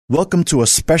Welcome to a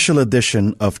special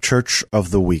edition of Church of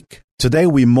the Week. Today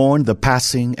we mourn the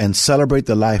passing and celebrate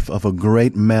the life of a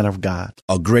great man of God,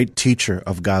 a great teacher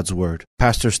of God's Word.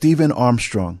 Pastor Stephen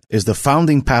Armstrong is the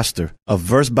founding pastor of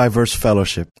Verse by Verse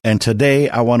Fellowship, and today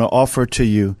I want to offer to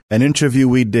you an interview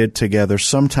we did together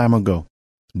some time ago.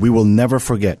 We will never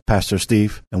forget Pastor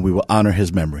Steve, and we will honor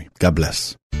his memory. God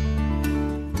bless.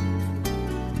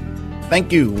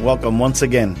 Thank you. Welcome once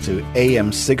again to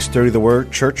AM 630 The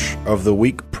Word Church of the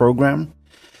Week program.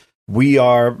 We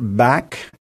are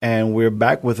back, and we're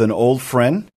back with an old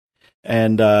friend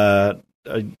and a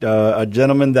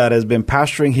gentleman that has been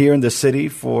pastoring here in the city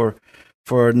for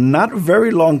not a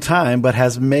very long time, but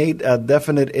has made a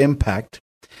definite impact.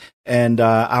 And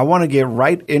I want to get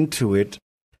right into it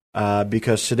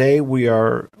because today we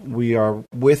are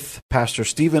with Pastor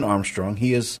Stephen Armstrong.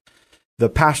 He is the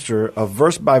pastor of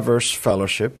Verse by Verse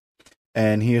Fellowship,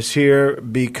 and he is here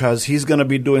because he's going to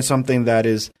be doing something that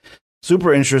is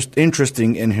super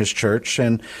interesting in his church,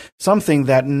 and something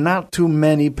that not too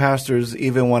many pastors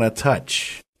even want to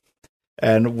touch.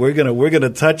 And we're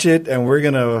gonna touch it, and we're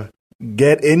gonna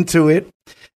get into it.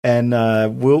 And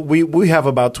we have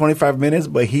about 25 minutes,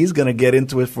 but he's going to get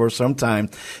into it for some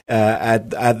time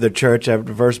at the church at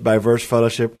Verse by Verse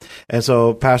Fellowship. And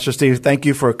so, Pastor Steve, thank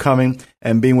you for coming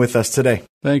and being with us today.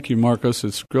 Thank you, Marcos.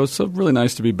 It's so really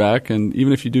nice to be back. And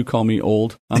even if you do call me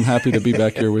old, I'm happy to be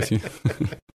back here with you.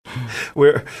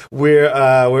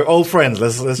 We're old friends.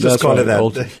 Let's just call it that.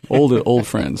 Old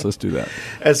friends. Let's do that.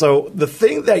 And so, the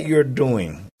thing that you're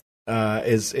doing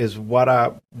is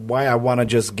why I want to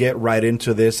just get right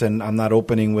into this, and I'm not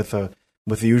opening with the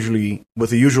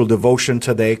usual devotion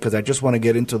today, because I just want to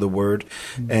get into the Word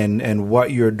and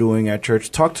what you're doing at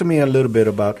church. Talk to me a little bit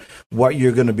about what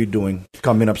you're going to be doing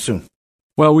coming up soon.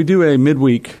 Well, we do a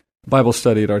midweek Bible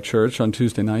study at our church on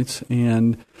Tuesday nights,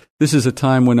 and this is a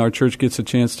time when our church gets a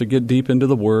chance to get deep into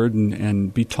the Word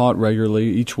and be taught regularly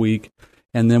each week,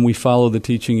 and then we follow the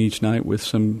teaching each night with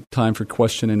some time for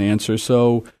question and answer.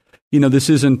 So, this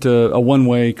isn't a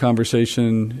one-way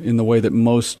conversation in the way that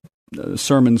most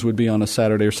sermons would be on a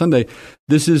Saturday or Sunday.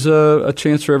 This is a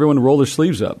chance for everyone to roll their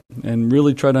sleeves up and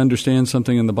really try to understand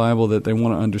something in the Bible that they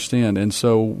want to understand. And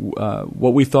so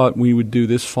what we thought we would do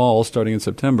this fall, starting in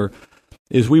September,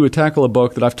 is we would tackle a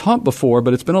book that I've taught before,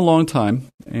 but it's been a long time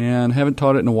and haven't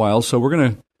taught it in a while. So we're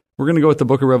gonna go with the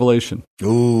book of Revelation.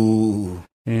 Ooh.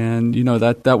 And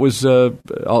that was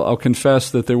I'll confess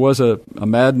that there was a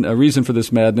reason for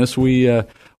this madness. We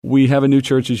have a new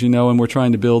church, as you know, and we're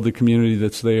trying to build the community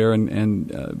that's there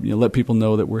and let people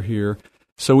know that we're here.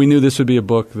 So we knew this would be a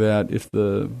book that if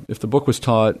the book was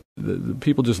taught, the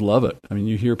people just love it. I mean,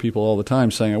 you hear people all the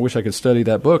time saying, "I wish I could study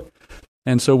that book."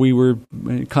 And so we were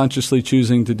consciously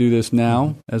choosing to do this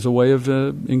now as a way of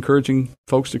encouraging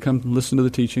folks to come listen to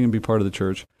the teaching and be part of the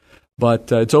church.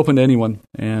 But it's open to anyone,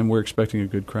 and we're expecting a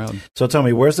good crowd. So tell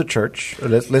me, where's the church?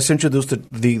 Let's introduce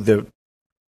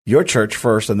your church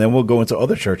first, and then we'll go into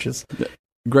other churches.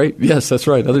 Great. Yes, that's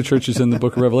right. Other churches in the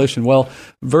book of Revelation. Well,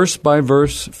 Verse by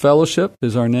Verse Fellowship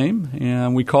is our name,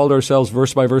 and we called ourselves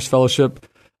Verse by Verse Fellowship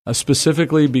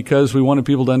specifically because we wanted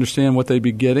people to understand what they'd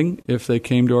be getting if they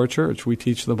came to our church. We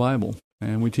teach the Bible,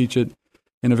 and we teach it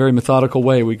in a very methodical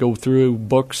way. We go through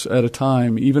books at a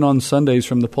time. Even on Sundays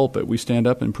from the pulpit, we stand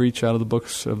up and preach out of the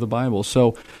books of the Bible.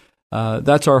 So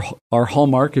that's our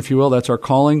hallmark, if you will. That's our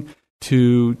calling,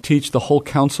 to teach the whole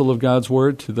counsel of God's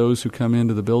Word to those who come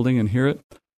into the building and hear it.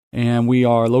 And we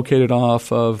are located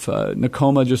off of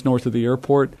Nakoma, just north of the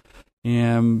airport.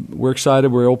 And we're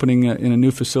excited. We're opening in a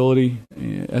new facility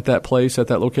at that place, at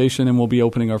that location, and we'll be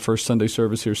opening our first Sunday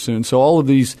service here soon. So all of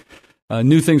these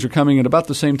new things are coming at about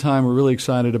the same time. We're really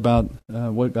excited about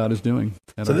what God is doing.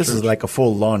 So this is like a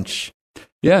full launch.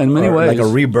 Yeah, in many ways. Like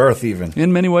a rebirth even.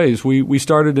 In many ways. We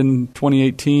started in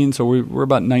 2018, so we're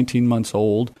about 19 months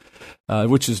old,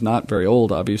 which is not very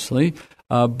old, obviously.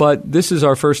 But this is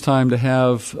our first time to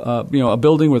have a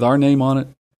building with our name on it.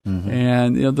 Mm-hmm.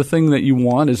 And the thing that you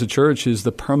want as a church is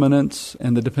the permanence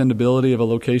and the dependability of a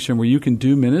location where you can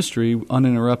do ministry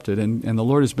uninterrupted. And the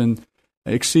Lord has been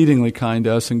exceedingly kind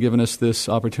to us and given us this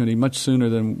opportunity much sooner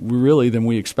than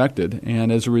we expected,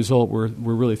 and as a result, we're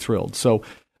really thrilled. So,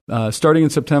 starting in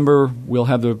September, we'll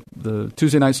have the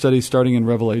Tuesday night study starting in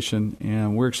Revelation,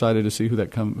 and we're excited to see who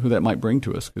that might bring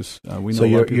to us, because we know. So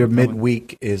your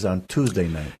midweek is on Tuesday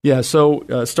night. Yeah.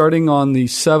 So starting on the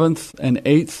 7th and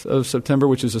 8th of September,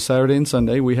 which is a Saturday and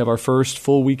Sunday, we have our first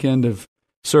full weekend of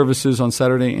services on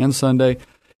Saturday and Sunday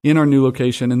in our new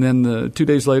location, and then 2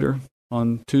 days later,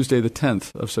 on Tuesday, the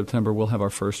 10th of September, we'll have our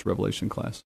first Revelation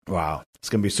class. Wow. It's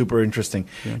going to be super interesting.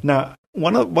 Yeah. Now,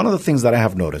 one of the things that I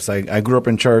have noticed, I grew up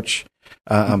in church,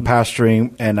 I'm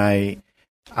pastoring, and I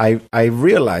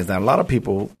realized that a lot of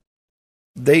people,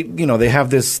 they have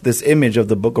this image of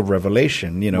the book of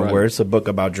Revelation, Right. where it's a book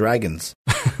about dragons.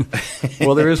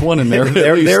 Well, there is one in there.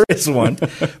 There is one,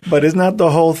 but it's not the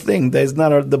whole thing. There's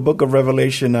not the book of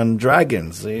Revelation on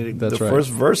dragons. That's the right. first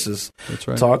verses That's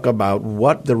right. talk about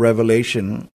what the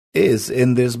revelation is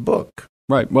in this book.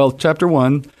 Right. Well, chapter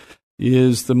 1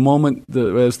 is the moment,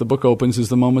 as the book opens, is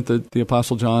the moment that the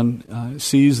Apostle John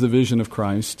sees the vision of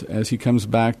Christ as he comes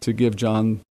back to give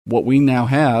John what we now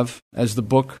have as the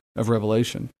book of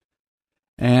Revelation.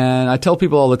 And I tell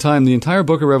people all the time, the entire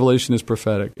book of Revelation is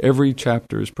prophetic. Every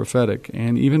chapter is prophetic.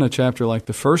 And even a chapter like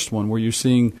the first one, where you're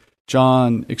seeing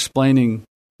John explaining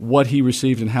what he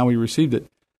received and how he received it,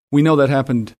 we know that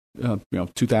happened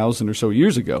 2,000 or so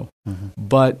years ago. Mm-hmm.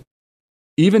 But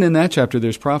even in that chapter,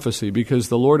 there's prophecy, because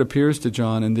the Lord appears to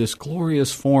John in this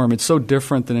glorious form. It's so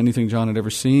different than anything John had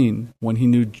ever seen when he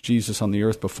knew Jesus on the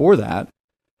earth before that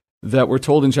we're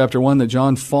told in chapter 1 that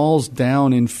John falls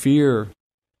down in fear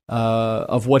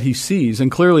of what he sees.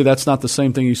 And clearly that's not the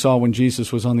same thing he saw when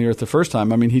Jesus was on the earth the first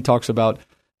time. I mean, he talks about,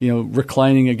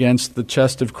 reclining against the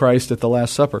chest of Christ at the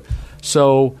Last Supper.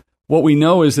 So what we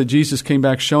know is that Jesus came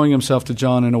back showing himself to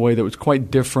John in a way that was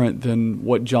quite different than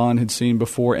what John had seen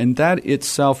before. And that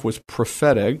itself was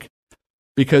prophetic,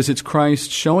 because it's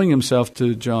Christ showing himself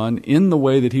to John in the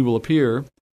way that he will appear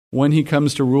when he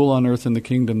comes to rule on earth in the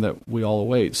kingdom that we all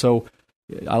await. So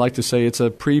I like to say it's a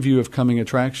preview of coming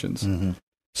attractions. Mm-hmm.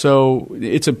 So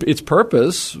its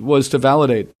purpose was to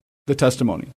validate the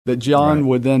testimony, that John Right.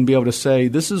 would then be able to say,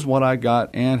 this is what I got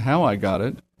and how I got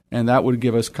it, and that would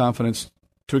give us confidence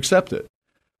to accept it.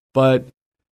 But,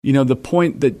 the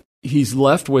point that he's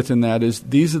left with in that is,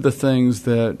 these are the things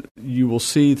that you will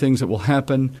see, things that will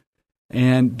happen,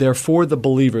 and they're for the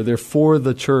believer, they're for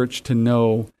the church to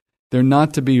know. They're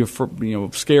not to be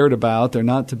scared about, they're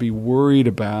not to be worried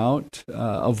about,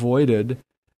 avoided.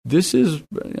 This is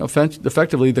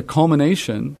effectively the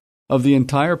culmination of the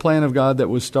entire plan of God that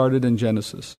was started in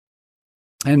Genesis.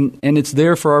 And it's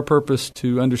there for our purpose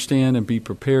to understand and be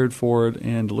prepared for it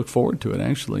and to look forward to it,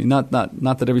 actually. Not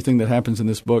that everything that happens in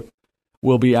this book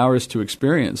will be ours to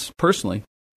experience personally,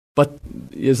 but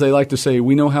as they like to say,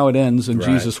 we know how it ends and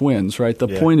Right. Jesus wins, right? The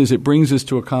Yeah. point is, it brings us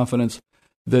to a confidence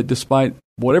that despite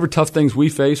whatever tough things we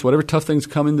face, whatever tough things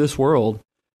come in this world,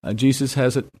 Jesus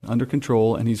has it under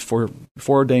control, and he's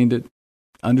foreordained it,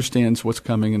 understands what's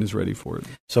coming, and is ready for it.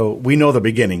 So we know the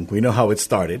beginning. We know how it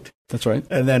started. That's right.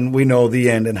 And then we know the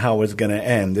end and how it's going to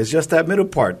end. It's just that middle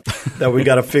part that we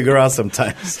got to figure out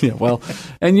sometimes. Yeah, well,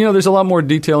 and there's a lot more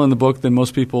detail in the book than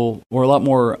most people, or a lot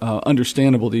more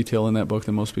understandable detail in that book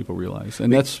than most people realize.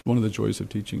 And that's one of the joys of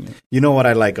teaching it. You know what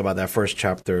I like about that first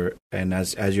chapter, and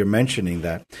as you're mentioning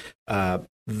that,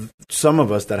 some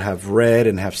of us that have read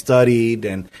and have studied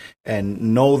and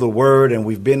know the Word, and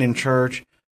we've been in church,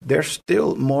 there's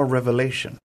still more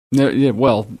revelation. Yeah,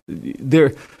 well,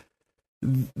 there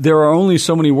are only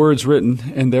so many words written,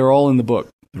 and they're all in the book.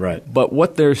 Right. But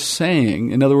what they're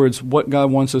saying, in other words, what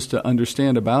God wants us to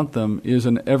understand about them, is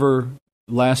an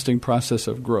everlasting process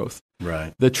of growth.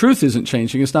 Right. The truth isn't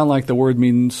changing. It's not like the word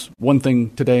means one thing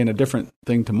today and a different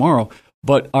thing tomorrow,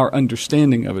 but our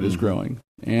understanding of it is growing.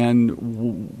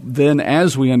 And then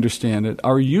as we understand it,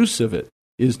 our use of it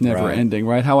is never ending,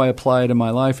 right? How I apply it in my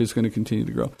life is going to continue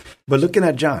to grow. But looking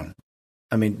at John,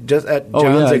 I mean, just at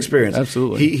John's experience,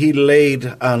 absolutely. He laid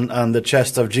on the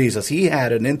chest of Jesus. He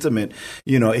had an intimate,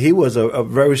 he was a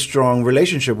very strong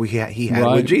relationship he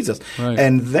had with Jesus. Right.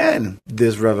 And then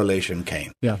this revelation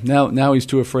came. Yeah, now he's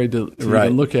too afraid to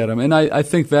even look at him. And I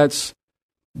think that's,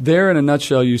 there in a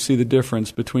nutshell, you see the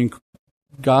difference between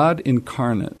God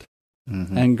incarnate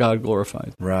and God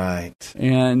glorified. Right.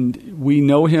 And we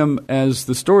know him as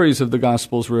the stories of the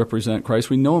Gospels represent Christ.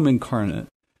 We know him incarnate.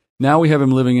 Now we have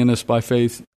him living in us by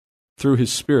faith through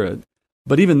his Spirit.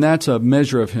 But even that's a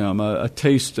measure of him, a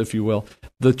taste, if you will.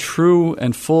 The true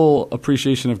and full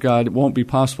appreciation of God won't be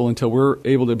possible until we're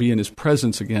able to be in his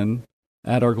presence again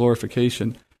at our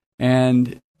glorification.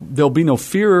 And there'll be no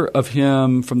fear of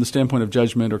him from the standpoint of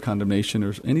judgment or condemnation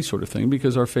or any sort of thing,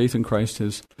 because our faith in Christ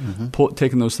has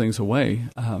taken those things away.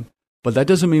 But that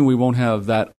doesn't mean we won't have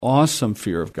that awesome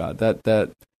fear of God, that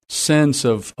sense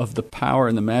of the power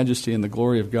and the majesty and the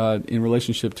glory of God in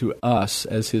relationship to us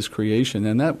as his creation.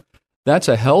 And that's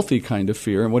a healthy kind of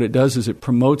fear. And what it does is it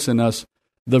promotes in us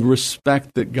the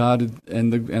respect that God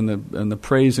and the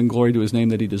praise and glory to his name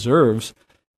that he deserves.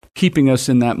 Keeping us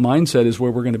in that mindset is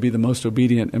where we're going to be the most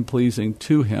obedient and pleasing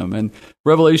to him. And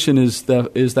Revelation is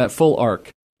that full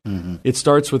arc Mm-hmm. It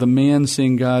starts with a man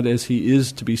seeing God as he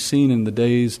is to be seen in the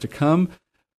days to come,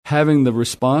 having the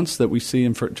response that we see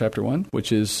in chapter 1,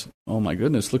 which is, oh my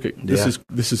goodness, look at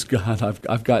this is God.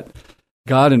 I've got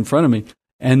God in front of me.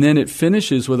 And then it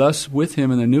finishes with us with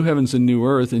him in the new heavens and new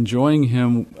earth, enjoying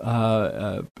him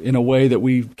in a way that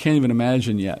we can't even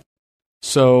imagine yet.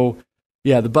 So,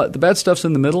 yeah, the bad stuff's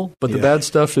in the middle, but the bad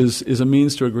stuff is a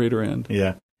means to a greater end.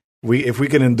 Yeah, if we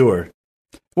can endure.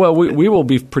 Well, we will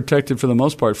be protected for the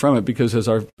most part from it because, as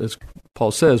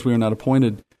Paul says, we are not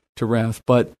appointed to wrath.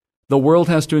 But the world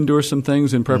has to endure some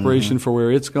things in preparation for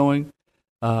where it's going.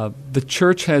 The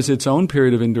church has its own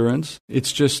period of endurance.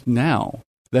 It's just now.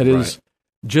 That is,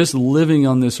 just living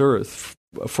on this earth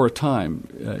for a time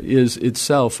is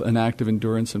itself an act of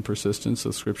endurance and persistence,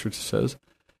 the Scripture says.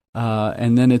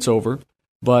 And then it's over.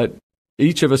 But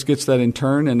each of us gets that in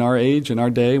turn in our age, in our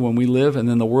day, when we live, and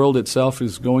then the world itself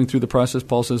is going through the process.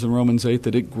 Paul says in Romans 8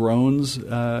 that it groans,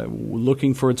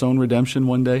 looking for its own redemption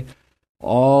one day.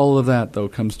 All of that, though,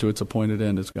 comes to its appointed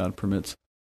end as God permits.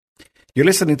 You're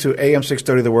listening to AM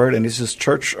 630 The Word, and this is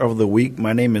Church of the Week.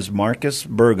 My name is Marcus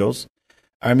Burgos.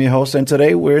 I'm your host, and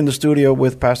today we're in the studio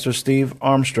with Pastor Steve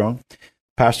Armstrong,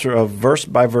 pastor of Verse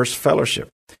by Verse Fellowship.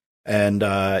 And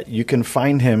you can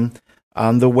find him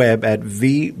on the web at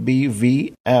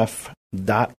vbvf.org.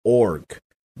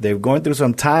 They're going through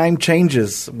some time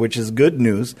changes, which is good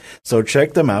news, so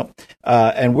check them out.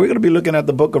 And we're going to be looking at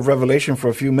the book of Revelation for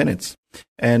a few minutes.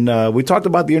 And we talked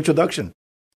about the introduction.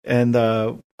 And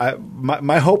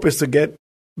my hope is to get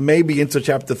maybe into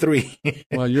chapter 3.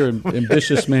 Well, you're an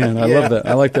ambitious man. I love that.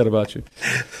 I like that about you.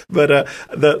 But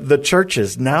the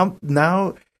churches,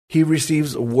 now he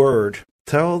receives a word.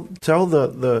 Tell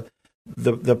the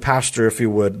pastor, if you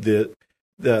would,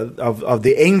 of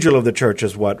the angel of the church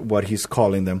is what he's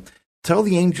calling them. Tell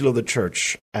the angel of the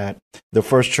church at the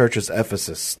first church is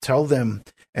Ephesus. Tell them,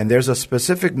 and there's a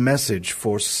specific message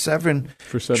for seven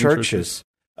churches.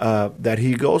 That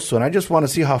he goes to, and I just want to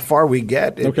see how far we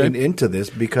get into this,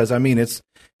 because I mean it's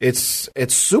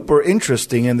super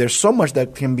interesting, and there's so much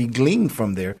that can be gleaned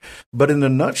from there. But in a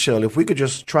nutshell, if we could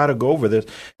just try to go over this,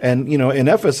 and in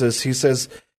Ephesus, he says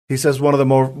one of the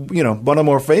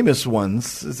more famous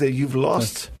ones is that you've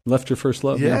left your first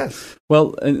love. Yes. Yeah.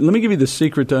 Well, and let me give you the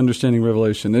secret to understanding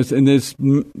Revelation. This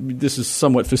is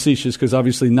somewhat facetious because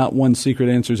obviously not one secret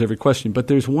answers every question, but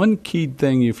there's one key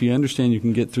thing. If you understand, you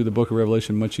can get through the book of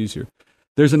Revelation much easier.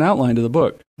 There's an outline to the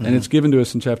book, and it's given to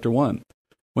us in chapter 1.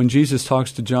 When Jesus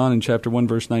talks to John in chapter 1,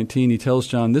 verse 19, he tells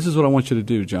John, "This is what I want you to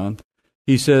do, John."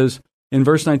 He says, in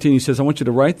verse 19, he says, "I want you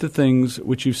to write the things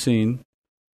which you've seen,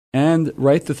 and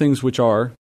write the things which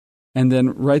are, and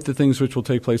then write the things which will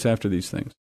take place after these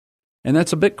things." And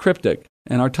that's a bit cryptic,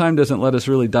 and our time doesn't let us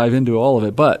really dive into all of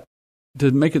it. But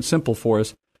to make it simple for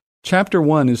us, chapter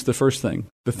 1 is the first thing.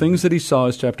 The things that he saw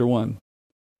is chapter 1.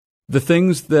 The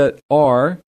things that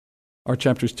are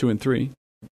chapters 2 and 3.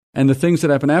 And the things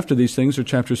that happen after these things are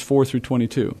chapters 4 through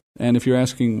 22. And if you're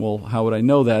asking, well, how would I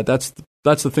know that? That's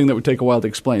the thing that would take a while to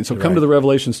explain. So come to the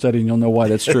Revelation study and you'll know why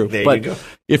that's true. But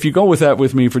if you go with that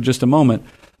with me for just a moment,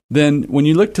 then when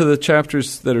you look to the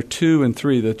chapters that are 2 and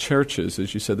 3, the churches,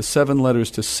 as you said, the 7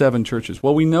 letters to 7 churches.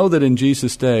 Well, we know that in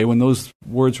Jesus' day, when those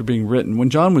words were being written, when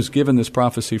John was given this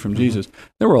prophecy from Jesus,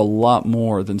 there were a lot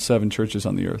more than 7 churches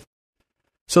on the earth.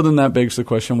 So then that begs the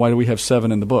question, why do we have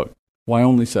 7 in the book? Why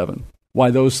only 7? Why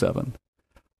those 7?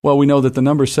 Well, we know that the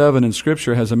number 7 in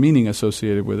Scripture has a meaning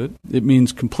associated with it. It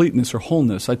means completeness or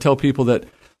wholeness. I tell people that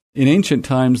in ancient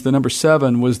times, the number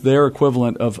 7 was their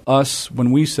equivalent of us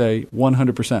when we say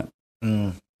 100%.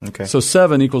 Okay. So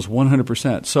 7 equals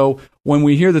 100%. So when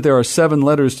we hear that there are 7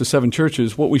 letters to 7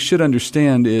 churches, what we should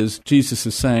understand is Jesus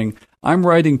is saying, I'm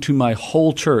writing to my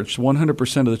whole church,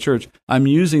 100% of the church. I'm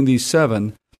using these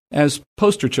 7 as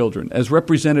poster children, as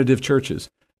representative churches,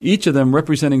 each of them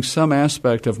representing some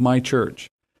aspect of my church.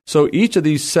 So each of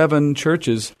these 7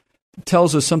 churches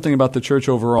tells us something about the church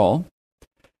overall.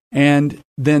 And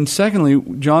then secondly,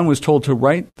 John was told to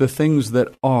write the things that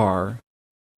are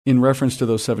in reference to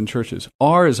those 7 churches.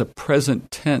 Are is a present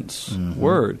tense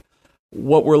word.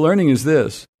 What we're learning is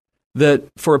this, that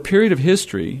for a period of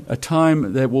history, a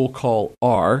time that we'll call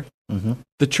are,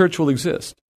 the church will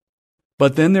exist.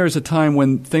 But then there is a time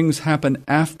when things happen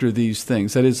after these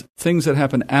things, that is, things that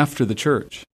happen after the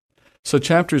church. So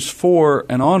chapters 4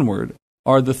 and onward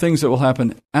are the things that will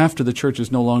happen after the church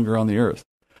is no longer on the earth.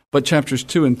 But chapters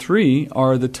 2 and 3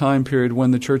 are the time period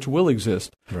when the church will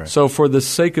exist. Right. So for the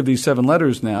sake of these 7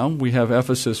 letters now, we have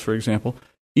Ephesus, for example.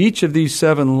 Each of these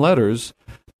 7 letters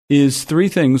is 3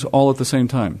 things all at the same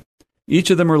time. Each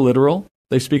of them are literal.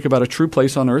 They speak about a true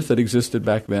place on earth that existed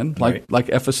back then, like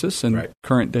Ephesus and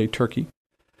current-day Turkey.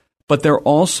 but they're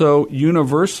also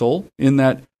universal in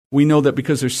that we know that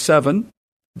because there's 7,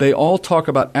 they all talk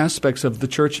about aspects of the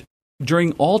church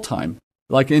during all time,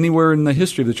 like anywhere in the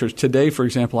history of the church. Today, for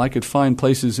example, I could find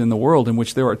places in the world in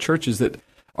which there are churches that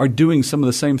are doing some of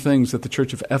the same things that the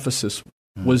church of Ephesus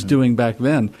was doing back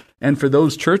then. And for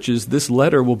those churches, this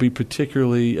letter will be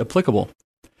particularly applicable.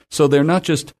 So they're not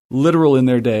just literal in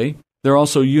their day, they're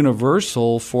also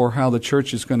universal for how the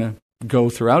church is going to go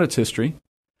throughout its history.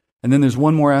 And then there's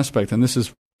one more aspect, and this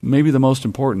is maybe the most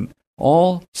important.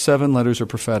 All 7 letters are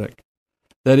prophetic.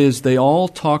 That is, they all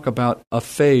talk about a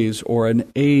phase or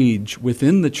an age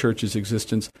within the church's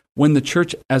existence when the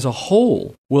church as a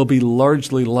whole will be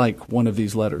largely like one of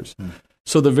these letters.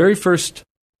 So the very first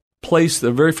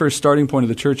starting point of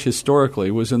the church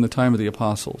historically was in the time of the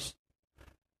apostles.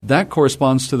 That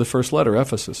corresponds to the first letter,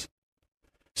 Ephesus.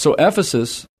 So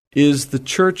Ephesus is the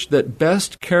church that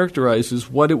best characterizes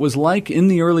what it was like in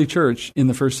the early church in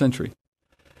the first century.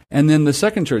 And then the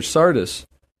second church, Sardis,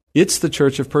 it's the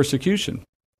church of persecution.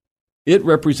 It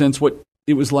represents what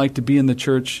it was like to be in the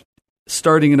church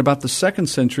starting in about the 2nd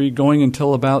century, going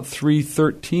until about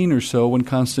 313 or so, when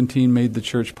Constantine made the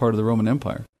church part of the Roman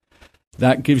Empire.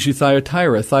 That gives you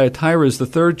Thyatira. Thyatira is the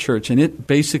 3rd church, and it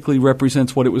basically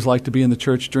represents what it was like to be in the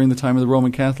church during the time of the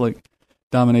Roman Catholic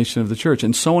domination of the church,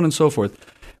 and so on and so forth.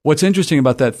 What's interesting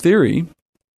about that theory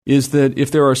is that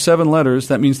if there are 7 letters,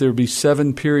 that means there would be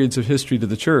 7 periods of history to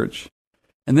the church.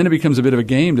 And then it becomes a bit of a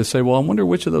game to say, well, I wonder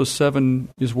which of those 7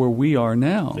 is where we are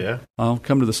now. Yeah. I'll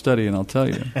come to the study and I'll tell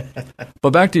you. But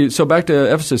back to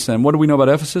Ephesus then. What do we know about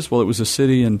Ephesus? Well, it was a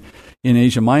city in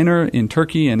Asia Minor, in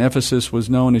Turkey, and Ephesus was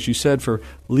known, as you said, for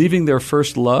leaving their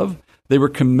first love. They were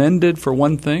commended for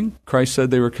one thing. Christ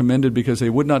said they were commended because they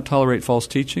would not tolerate false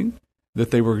teaching, that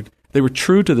they were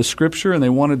true to the Scripture, and they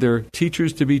wanted their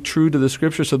teachers to be true to the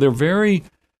Scripture. So they're very,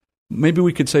 maybe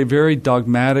we could say, very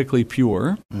dogmatically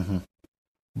pure. Mm-hmm.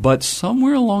 But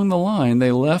somewhere along the line,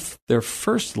 they left their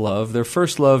first love. Their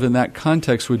first love in that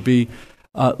context would be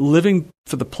living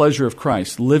for the pleasure of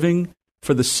Christ, living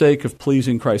for the sake of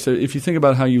pleasing Christ. If you think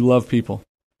about how you love people,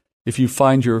 if you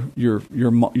find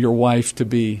your wife to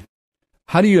be,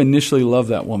 how do you initially love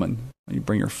that woman? You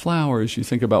bring her flowers. You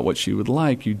think about what she would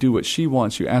like. You do what she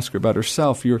wants. You ask her about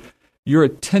herself. You're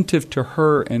attentive to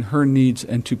her and her needs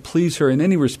and to please her in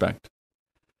any respect.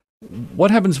 What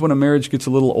happens when a marriage gets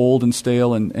a little old and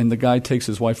stale and the guy takes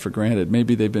his wife for granted?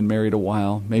 Maybe they've been married a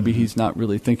while. Maybe he's not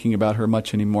really thinking about her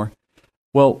much anymore.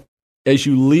 Well, as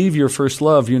you leave your first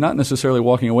love, you're not necessarily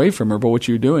walking away from her, but what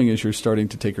you're doing is you're starting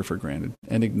to take her for granted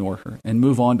and ignore her and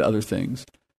move on to other things.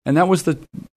 And that was the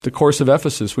course of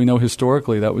Ephesus. We know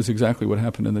historically that was exactly what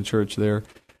happened in the church there.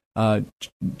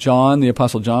 John, the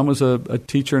Apostle John, was a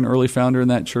teacher and early founder in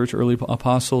that church, early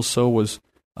apostle. So was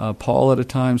Paul at a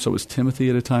time, so was Timothy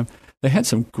at a time. They had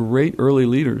some great early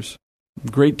leaders,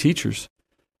 great teachers.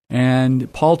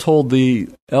 And Paul told the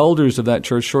elders of that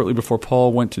church shortly before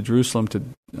Paul went to Jerusalem,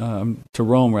 to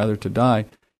Rome rather, to die.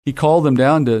 He called them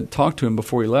down to talk to him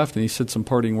before he left, and he said some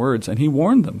parting words. And he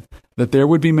warned them that there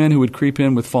would be men who would creep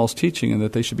in with false teaching and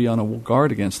that they should be on a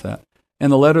guard against that.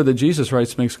 And the letter that Jesus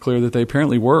writes makes clear that they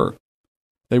apparently were.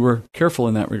 They were careful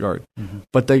in that regard. Mm-hmm.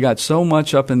 But they got so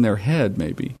much up in their head,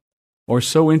 maybe, or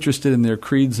so interested in their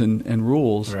creeds and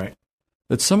rules, right,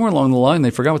 that somewhere along the line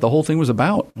they forgot what the whole thing was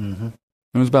about. Mm-hmm.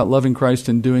 It was about loving Christ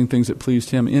and doing things that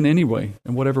pleased Him in any way,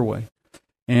 in whatever way.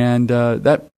 And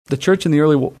that the church in the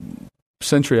early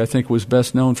century, I think, was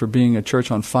best known for being a church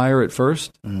on fire at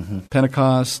first. Mm-hmm.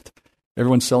 Pentecost,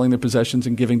 everyone selling their possessions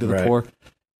and giving to the poor.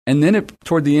 And then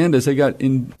toward the end, as they got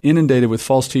inundated with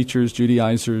false teachers,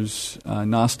 Judaizers,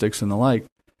 Gnostics, and the like,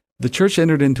 the church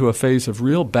entered into a phase of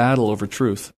real battle over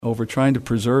truth, over trying to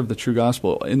preserve the true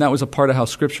gospel. And that was a part of how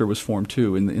Scripture was formed,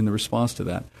 too, in the response to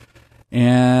that.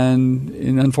 And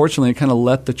unfortunately, it kind of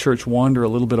let the church wander a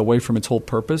little bit away from its whole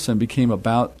purpose and became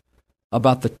about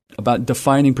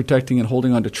defining, protecting, and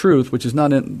holding on to truth, which is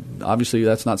not obviously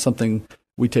that's not something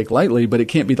we take lightly, but it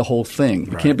can't be the whole thing.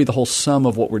 Right. It can't be the whole sum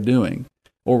of what we're doing,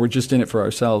 or we're just in it for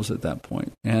ourselves at that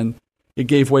point. And it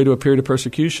gave way to a period of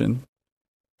persecution,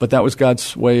 but that was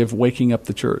God's way of waking up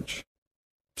the church.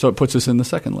 So it puts us in the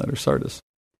second letter, Sardis.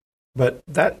 But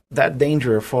that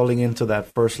danger of falling into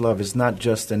that first love is not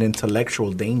just an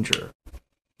intellectual danger.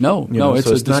 No,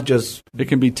 it's not just... It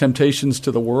can be temptations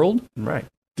to the world. Right.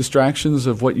 Distractions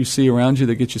of what you see around you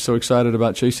that get you so excited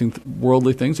about chasing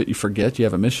worldly things that you forget you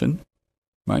have a mission.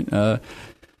 Right?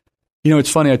 It's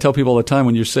funny, I tell people all the time,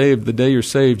 when you're saved, the day you're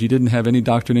saved, you didn't have any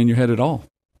doctrine in your head at all.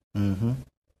 Mm-hmm.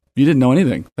 You didn't know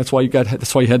anything. That's why you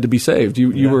had to be saved.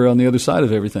 You were on the other side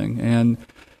of everything. And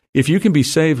if you can be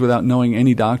saved without knowing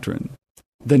any doctrine,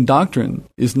 then doctrine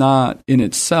is not in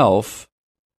itself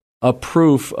a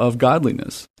proof of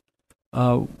godliness.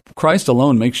 Christ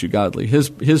alone makes you godly.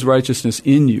 His righteousness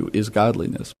in you is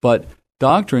godliness. But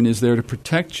doctrine is there to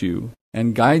protect you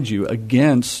and guide you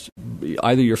against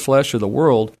either your flesh or the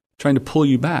world trying to pull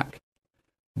you back.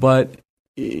 But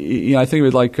I think of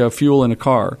it like fuel in a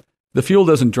car. The fuel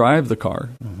doesn't drive the car.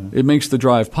 Mm-hmm. It makes the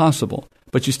drive possible.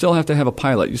 But you still have to have a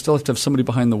pilot. You still have to have somebody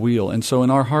behind the wheel. And so in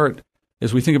our heart,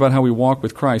 as we think about how we walk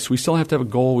with Christ, we still have to have a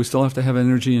goal. We still have to have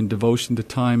energy and devotion to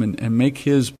time and make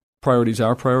His priorities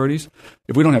our priorities.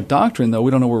 If we don't have doctrine, though, we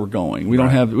don't know where we're going. We don't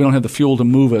have the fuel to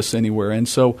move us anywhere. And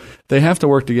so they have to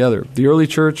work together. The early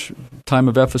church, time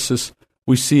of Ephesus,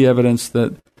 we see evidence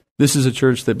that this is a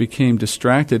church that became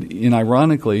distracted,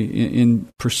 ironically,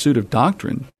 in pursuit of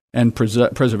doctrine and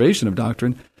preservation of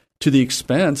doctrine, to the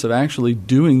expense of actually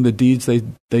doing the deeds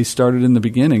they started in the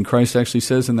beginning. Christ actually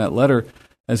says in that letter,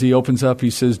 as He opens up, He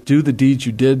says, do the deeds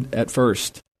you did at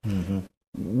first. Mm-hmm.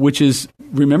 Which is,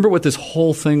 remember what this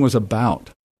whole thing was about.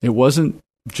 It wasn't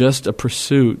just a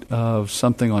pursuit of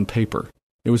something on paper.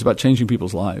 It was about changing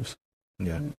people's lives.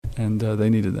 Yeah. And they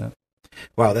needed that.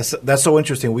 Wow, that's so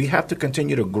interesting. We have to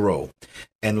continue to grow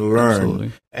and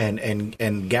learn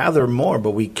and gather more,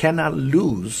 but we cannot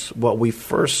lose what we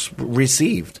first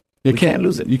received. We can't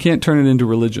lose it. You can't turn it into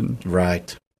religion.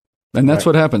 Right. And that's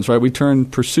what happens, right? We turn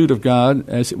pursuit of God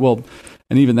as, well,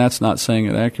 and even that's not saying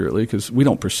it accurately because we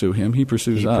don't pursue Him. He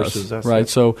pursues us. Right? Yeah.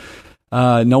 So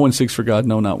no one seeks for God,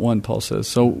 no, not one, Paul says.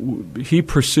 So He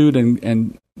pursued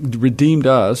and redeemed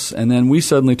us, and then we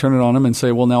suddenly turn it on Him and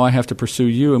say, well, now I have to pursue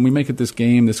you. And we make it this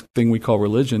game, this thing we call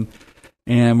religion,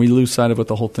 and we lose sight of what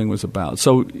the whole thing was about.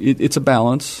 So it's a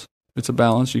balance. It's a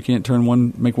balance. You can't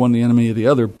make one the enemy of the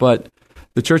other, but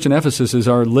the church in Ephesus is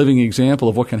our living example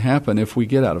of what can happen if we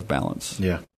get out of balance.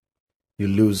 Yeah, you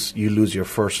lose your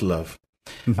first love.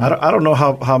 Mm-hmm. I don't know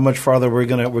how much farther we're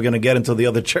gonna get into the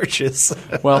other churches.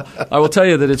 Well, I will tell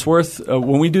you that it's worth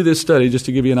when we do this study. Just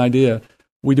to give you an idea,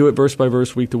 we do it verse by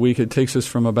verse, week to week. It takes us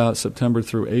from about September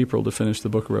through April to finish the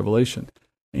book of Revelation,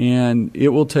 and it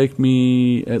will take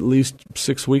me at least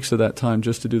 6 weeks of that time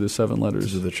just to do the 7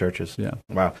 letters to the churches. Yeah.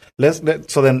 Wow.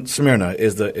 So then Smyrna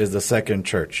is the second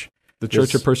church. The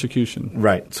church of persecution.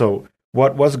 Right. So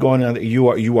what's going on?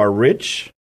 You are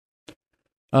rich?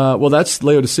 Well, that's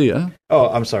Laodicea. Oh,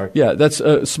 I'm sorry. Yeah, that's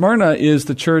Smyrna is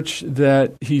the church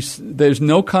that there's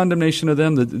no condemnation of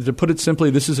them. To put it simply,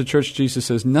 this is a church Jesus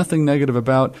says nothing negative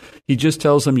about. He just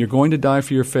tells them, you're going to die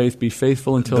for your faith. Be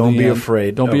faithful until the end. Don't be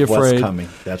afraid. Don't be afraid. What's coming.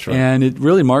 That's right. And it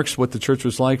really marks what the church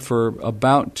was like for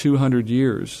about 200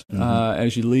 years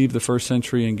as you leave the first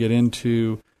century and get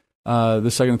into the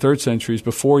second and third centuries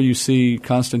before you see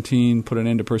Constantine put an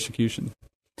end to persecution.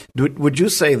 Would you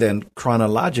say then,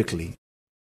 chronologically,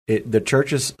 the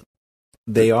churches,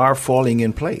 they are falling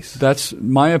in place? That's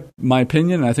my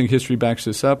opinion, and I think history backs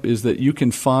this up, is that you can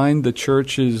find the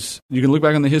churches, you can look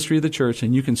back on the history of the church,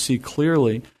 and you can see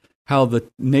clearly how the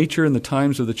nature and the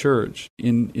times of the church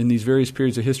in these various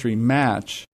periods of history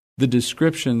match the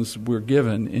descriptions we're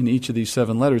given in each of these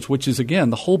 7 letters, which is, again,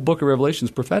 the whole book of Revelation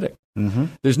is prophetic. Mm-hmm.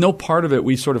 There's no part of it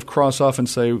we sort of cross off and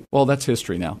say, well, that's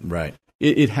history now. Right.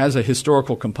 It has a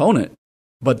historical component,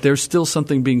 but there's still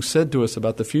something being said to us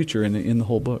about the future in the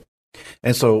whole book.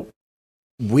 And so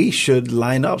we should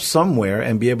line up somewhere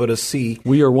and be able to see.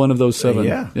 We are one of those 7.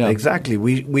 Yeah. Exactly.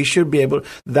 We should be able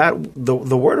that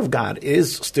the Word of God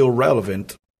is still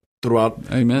relevant throughout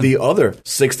the other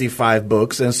 65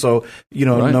 books. And so,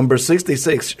 number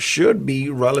 66 should be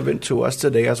relevant to us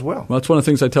today as well. Well, that's one of the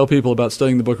things I tell people about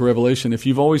studying the book of Revelation. If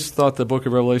you've always thought the book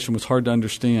of Revelation was hard to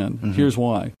understand, here's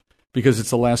why. Because it's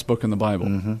the last book in the Bible.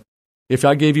 Mm-hmm. If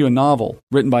I gave you a novel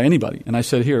written by anybody and I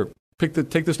said, here, take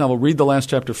this novel, read the last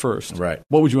chapter first, right?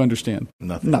 What would you understand?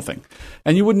 Nothing.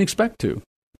 And you wouldn't expect to.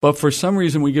 But for some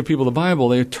reason, we give people the Bible,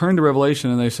 they turn to Revelation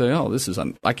and they say, oh,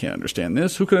 I can't understand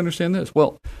this. Who could understand this?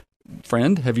 Well,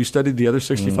 friend, have you studied the other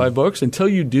 65 books? Until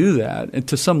you do that, and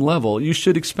to some level, you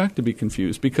should expect to be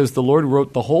confused because the Lord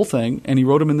wrote the whole thing, and He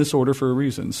wrote them in this order for a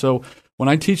reason. So when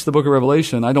I teach the book of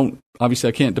Revelation, I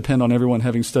can't depend on everyone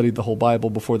having studied the whole Bible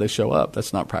before they show up.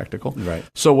 That's not practical. Right.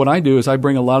 So what I do is I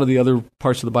bring a lot of the other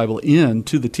parts of the Bible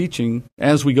into the teaching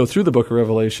as we go through the book of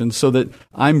Revelation so that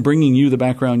I'm bringing you the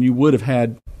background you would have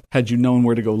had you known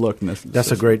where to go look.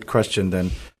 That's a great question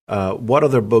then. What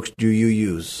other books do you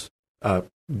use?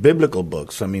 Biblical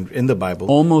books, in the Bible.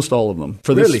 Almost all of them.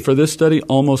 For this study,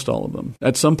 almost all of them.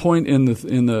 At some point in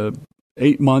the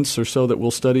 8 months or so that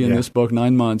we'll study in this book,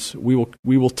 9 months, we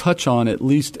will touch on at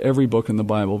least every book in the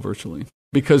Bible virtually.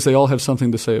 because they all have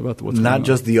something to say about what's going on. Not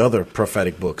just the other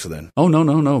prophetic books, then. Oh,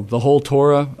 no. The whole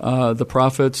Torah, the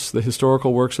prophets, the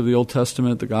historical works of the Old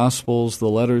Testament, the Gospels, the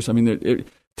letters. I mean,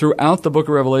 throughout the book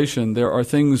of Revelation, there are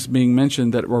things being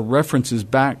mentioned that were references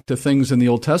back to things in the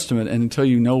Old Testament, and until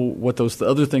you know what those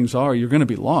other things are, you're going to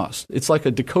be lost. It's like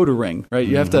a decoder ring, right?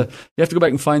 You have to go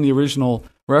back and find the original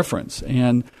reference,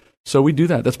 and so we do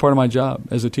that. That's part of my job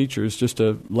as a teacher, is just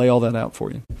to lay all that out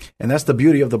for you. And that's the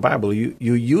beauty of the Bible. You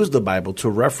use the Bible to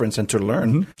reference and to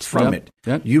learn from it.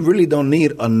 Yep. You really don't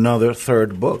need another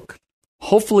third book.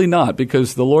 Hopefully not,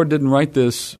 because the Lord didn't write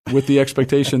this with the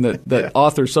expectation that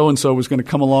author so-and-so was going to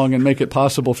come along and make it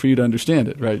possible for you to understand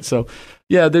it, right? So,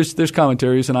 yeah, there's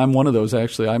commentaries, and I'm one of those,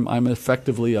 actually. I'm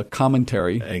effectively a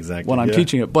commentary when I'm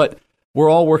teaching it. But we're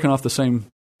all working off the same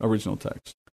original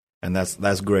text. And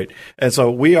that's great. And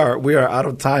so we are out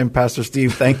of time, Pastor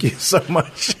Steve. Thank you so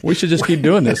much. We should just keep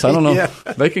doing this. I don't know.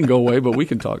 They can go away, but we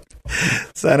can talk.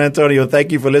 San Antonio,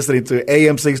 thank you for listening to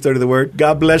AM 630 The Word.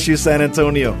 God bless you, San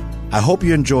Antonio. I hope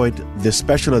you enjoyed this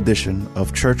special edition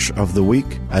of Church of the Week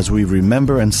as we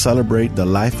remember and celebrate the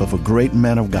life of a great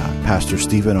man of God, Pastor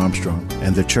Stephen Armstrong,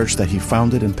 and the church that he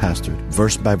founded and pastored,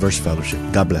 Verse by Verse Fellowship.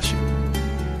 God bless you.